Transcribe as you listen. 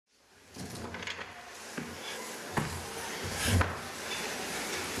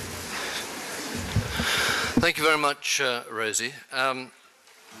Thank you very much, Rosie.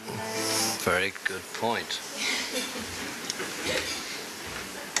 Very good point.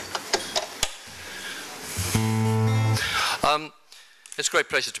 It's a great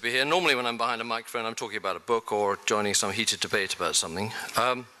pleasure to be here. Normally when I'm behind a microphone, I'm talking about a book or joining some heated debate about something.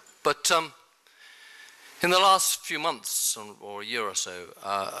 But in the last few months or a year or so,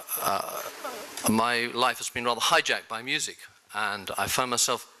 my life has been rather hijacked by music, and I find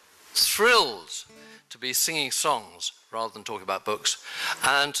myself thrilled to be singing songs rather than talking about books.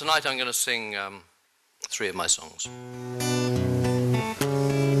 And tonight I'm going to sing 3 of my songs.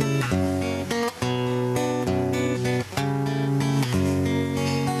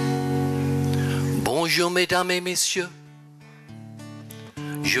 Bonjour mesdames et messieurs,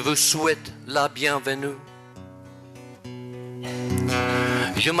 je vous souhaite la bienvenue.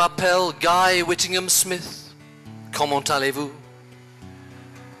 Je m'appelle Guy Whittingham Smith, comment allez-vous?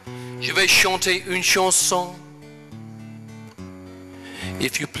 Je vais chanter une chanson,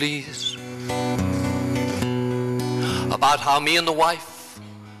 if you please, about how me and the wife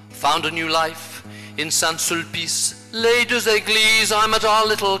found a new life in Saint-Sulpice, les deux églises. I'm at our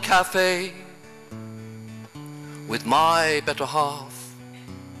little cafe with my better half.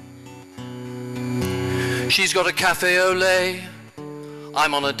 She's got a cafe au lait,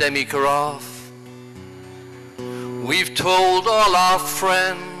 I'm on a demi-carafe. We've told all our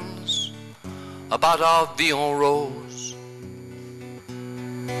friends about our vie en rose,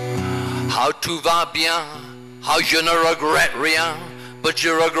 how tout va bien, how je ne regrette rien, but je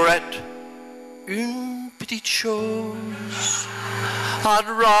regrette une petite chose. I'd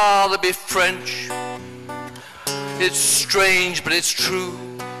rather be French. It's strange, but it's true.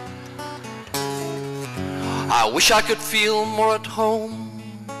 I wish I could feel more at home,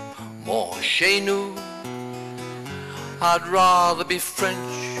 more chez nous. I'd rather be French,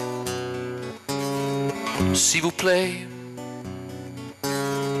 s'il vous plaît.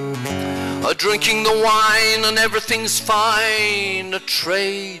 Drinking the wine and everything's fine, a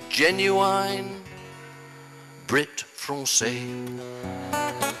trade genuine, Brit Français.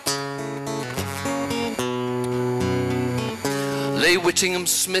 Les Whittingham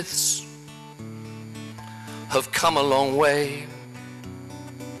Smiths have come a long way.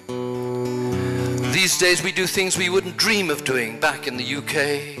 These days we do things we wouldn't dream of doing back in the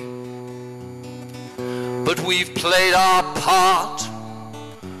UK. But we've played our part,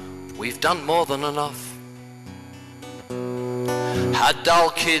 we've done more than enough. Had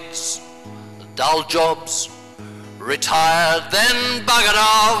dull kids, dull jobs, retired, then buggered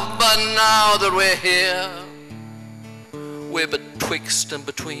off. But now that we're here, we're betwixt and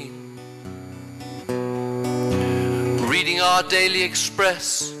between. Reading our daily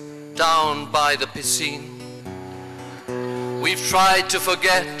express down by the piscine. We've tried to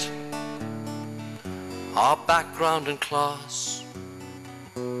forget our background and class,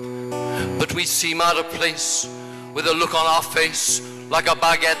 but we seem out of place with a look on our face like a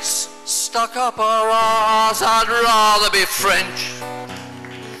baguette's stuck up our arse. I'd rather be French,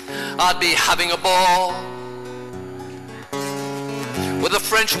 I'd be having a ball with a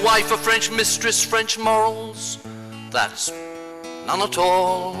French wife, a French mistress, French morals. That's none at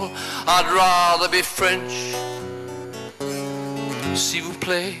all. I'd rather be French, s'il vous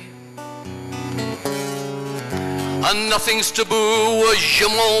plaît. And nothing's taboo, je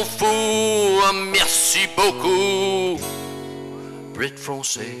m'en fous, merci beaucoup, Brit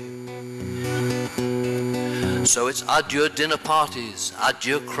Français. So it's adieu dinner parties,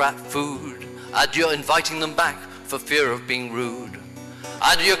 adieu crap food, adieu inviting them back for fear of being rude.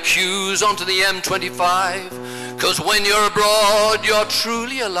 Adieu queues onto the M25, 'cause when you're abroad you're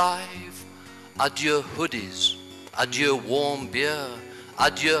truly alive. Adieu hoodies, adieu warm beer,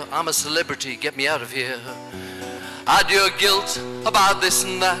 adieu I'm a celebrity, get me out of here. Adieu guilt about this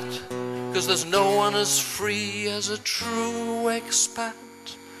and that, 'cause there's no one as free as a true expat.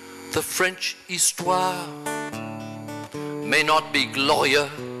 The French histoire may not be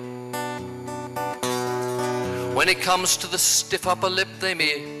glorious. When it comes to the stiff upper lip, they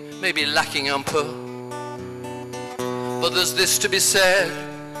may be lacking un peu. But there's this to be said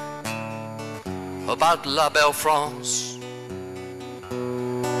about La Belle France.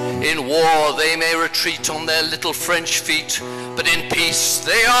 In war they may retreat on their little French feet, but in peace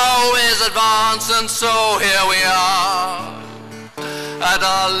they always advance. And so here we are at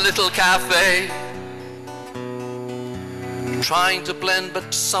our little cafe, trying to blend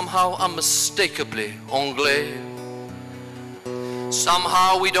but somehow unmistakably Anglais.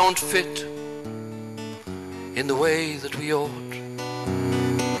 Somehow we don't fit in the way that we ought.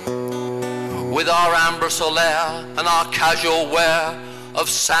 With our ambre solaire and our casual wear, of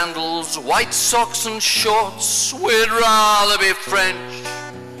sandals, white socks and shorts. We'd rather be French,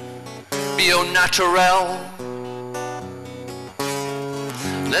 be au naturel.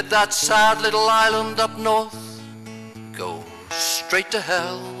 Let that sad little island up north go straight to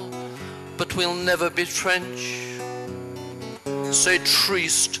hell, but we'll never be French. C'est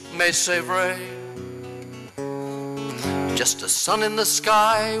triste, mais c'est vrai. Just a sun in the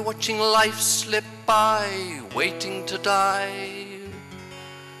sky, watching life slip by, waiting to die.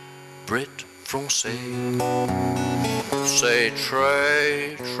 Brit français, c'est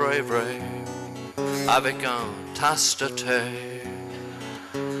très, très vrai, avec un tasse de thé.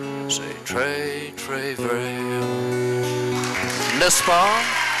 C'est très, très vrai. N'est-ce pas?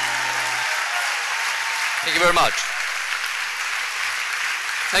 Thank you very much.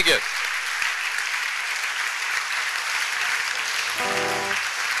 Thank you.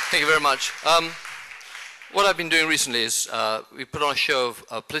 Thank you very much. What I've been doing recently is we put on a show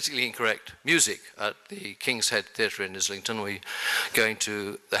of politically incorrect music at the King's Head Theatre in Islington. We're going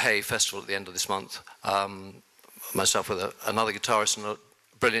to the Hay Festival at the end of this month. Myself with another guitarist and a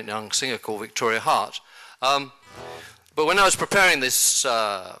brilliant young singer called Victoria Hart. But when I was preparing this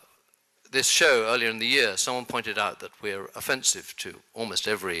this show earlier in the year, someone pointed out that we're offensive to almost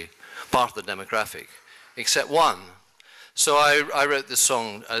every part of the demographic, except one. So I wrote this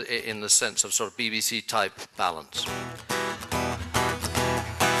song in the sense of sort of BBC-type balance.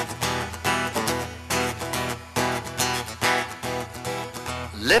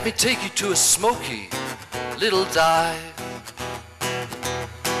 Let me take you to a smoky little dive.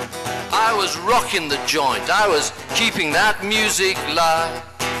 I was rocking the joint, I was keeping that music live.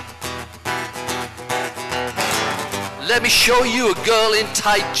 Let me show you a girl in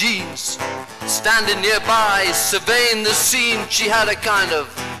tight jeans, standing nearby, surveying the scene. She had a kind of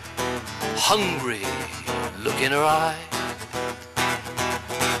hungry look in her eye.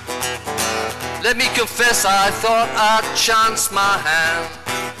 Let me confess, I thought I'd chance my hand.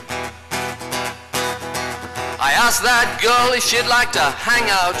 I asked that girl if she'd like to hang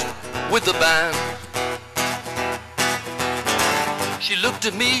out with the band. She looked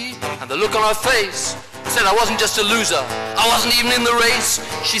at me, and the look on her face said I wasn't just a loser, I wasn't even in the race.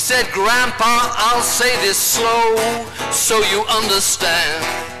 She said, Grandpa, I'll say this slow so you understand.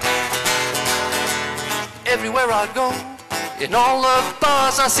 Everywhere I go, in all the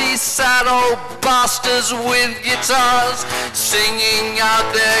bars, I see sad old bastards with guitars, singing out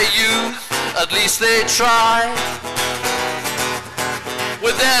their youth, at least they try.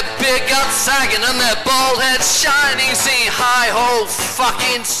 With their big guts sagging and their bald heads shining, singing hi-ho,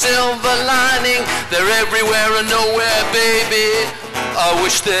 fucking silver lining. They're everywhere and nowhere, baby, I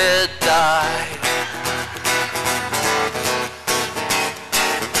wish they'd die.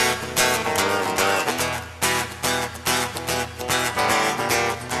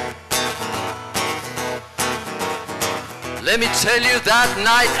 Let me tell you, that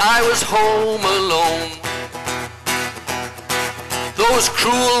night I was home alone. Those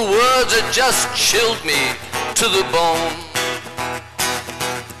cruel words had just chilled me to the bone.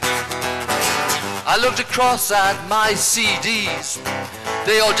 I looked across at my CDs.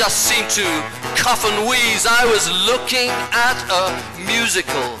 They all just seemed to cough and wheeze. I was looking at a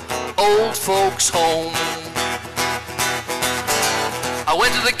musical old folks' home. I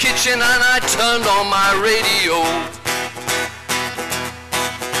went to the kitchen and I turned on my radio.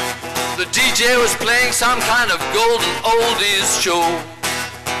 The DJ was playing some kind of golden oldies show.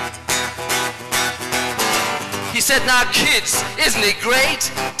 He said, now kids, isn't it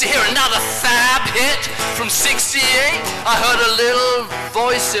great to hear another fab hit from '68? I heard a little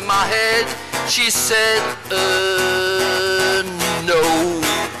voice in my head. She said, no.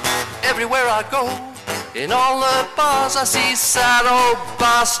 Everywhere I go, in all the bars, I see sad old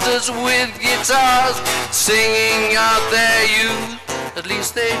bastards with guitars, singing out their youth. At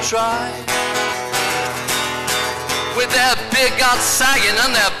least they try. With their big guts sagging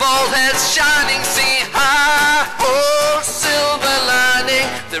and their bald heads shining, singing hi-ho, silver lining.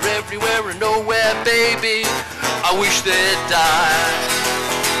 They're everywhere and nowhere, baby, I wish they'd die.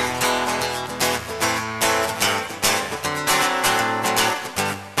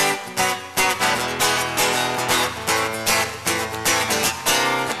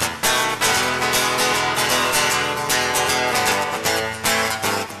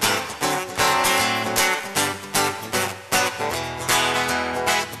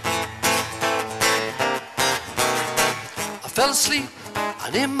 I fell asleep,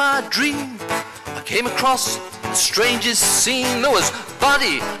 and in my dream I came across the strangest scene. There was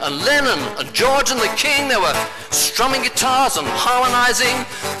Buddy and Lennon and George and the King. They were strumming guitars and harmonizing.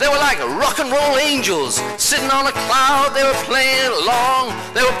 They were like rock and roll angels sitting on a cloud. They were playing it long,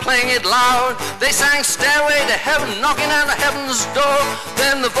 they were playing it loud. They sang Stairway to Heaven, knocking on the heaven's door.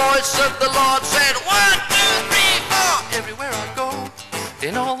 Then the voice of the Lord said, 1, 2, 3, 4. Everywhere I go,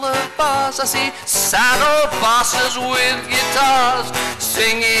 in all the bars, I see sad old bosses with guitars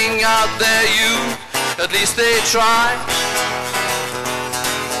singing out their youth. At least they try.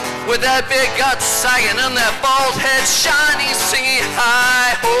 With their big guts sagging and their bald heads shining, singing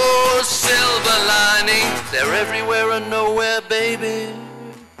hi ho, silver lining. They're everywhere and nowhere, baby.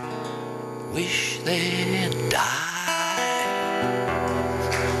 Wish they'd die.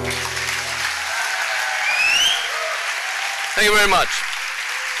 Thank you very much.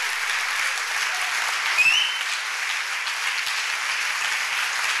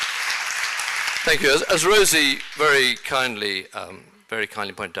 Thank you. As Rosie very kindly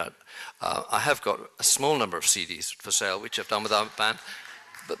pointed out, I have got a small number of CDs for sale, which I've done without a band.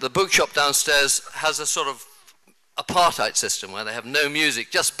 But the bookshop downstairs has a sort of apartheid system where they have no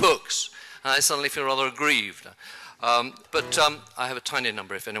music, just books. And I suddenly feel rather aggrieved. But I have a tiny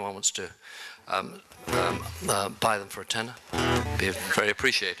number if anyone wants to buy them for a tenner. Be very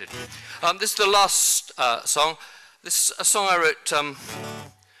appreciated. This is the last song. This is a song I wrote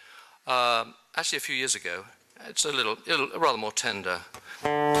actually a few years ago. It's a rather more tender.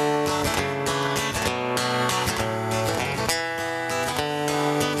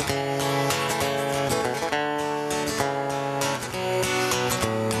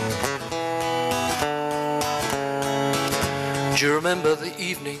 Do you remember the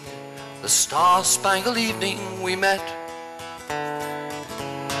evening, the star-spangled evening we met?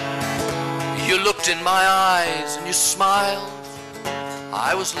 You looked in my eyes and you smiled.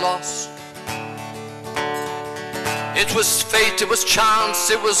 I was lost. It was fate, it was chance,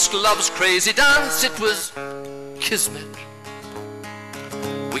 it was love's crazy dance, it was kismet.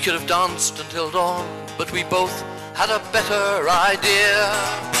 We could have danced until dawn, but we both had a better idea.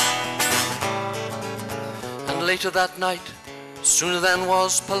 And later that night, sooner than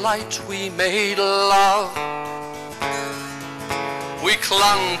was polite, we made love. We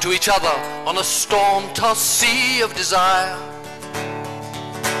clung to each other on a storm-tossed sea of desire.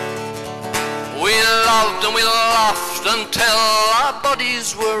 We loved and we laughed until our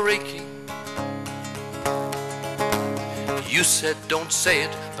bodies were aching. You said don't say it,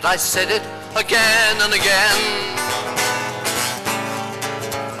 but I said it again and again.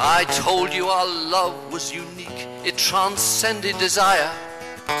 I told you our love was unique, it transcended desire.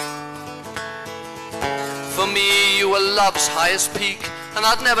 For me you were love's highest peak, and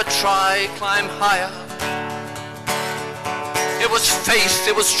I'd never climb higher. It was faith,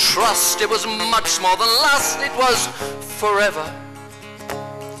 it was trust, it was much more than lust, it was forever.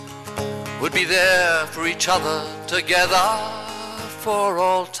 We'd be there for each other, together for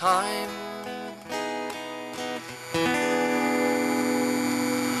all time.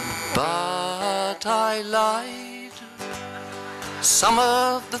 But I lied. Some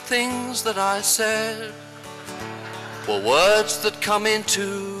of the things that I said were words that come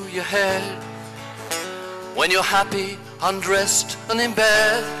into your head when you're happy, undressed and in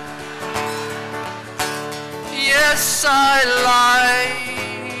bed. Yes, I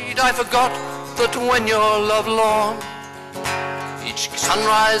lied. I forgot that when you're lovelorn, each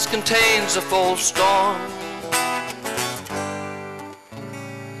sunrise contains a false dawn.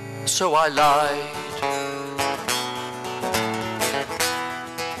 So I lied.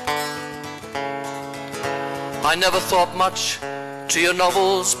 I never thought much to your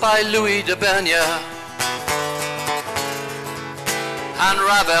novels by Louis de Bernier, and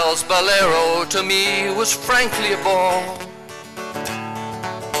Ravel's Bolero to me was frankly a bore.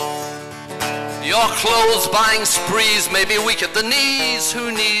 Your clothes-buying sprees may be weak at the knees.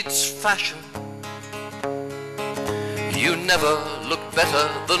 Who needs fashion? You never looked better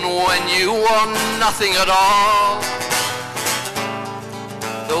than when you wore nothing at all.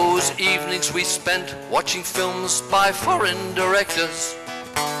 Those evenings we spent watching films by foreign directors,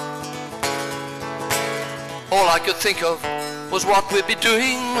 all I could think of was what we'd be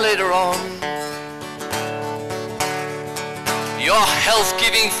doing later on. Your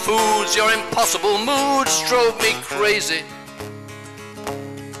health-giving foods, your impossible moods drove me crazy.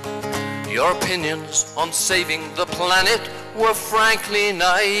 Your opinions on saving the planet were frankly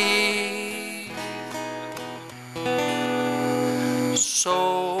naive.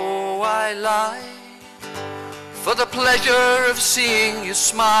 So I lied for the pleasure of seeing you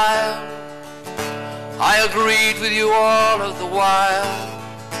smile. I agreed with you all of the while.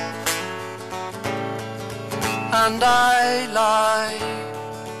 and I lied.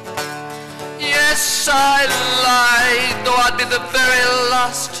 Yes, I lied, though I'd be the very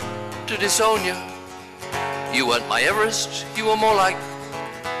last to disown you. You weren't my Everest, you were more like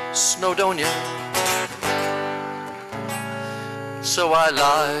Snowdonia. So I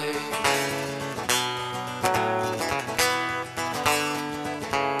lied.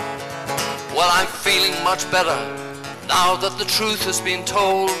 Well, I'm feeling much better now that the truth has been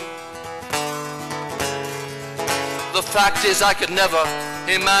told. The fact is I could never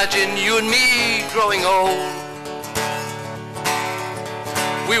imagine you and me growing old.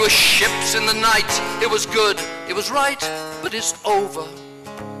 We were ships in the night, it was good, it was right, but it's over.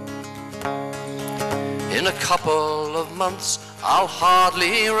 In a couple of months I'll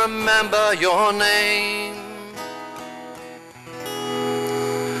hardly remember your name.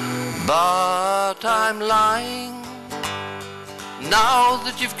 But I'm lying. Now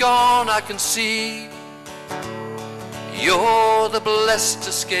that you've gone I can see you're the blessed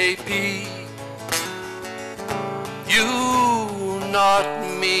escapee. You, not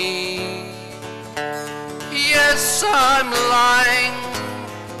me. Yes, I'm lying,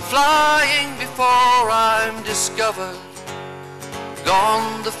 flying before I'm discovered.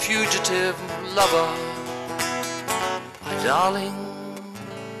 Gone the fugitive lover. My darling,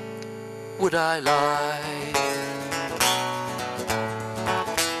 would I lie?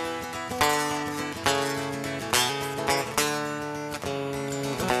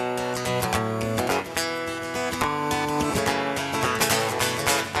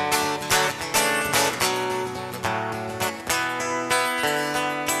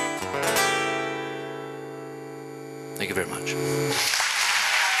 Thank you very much.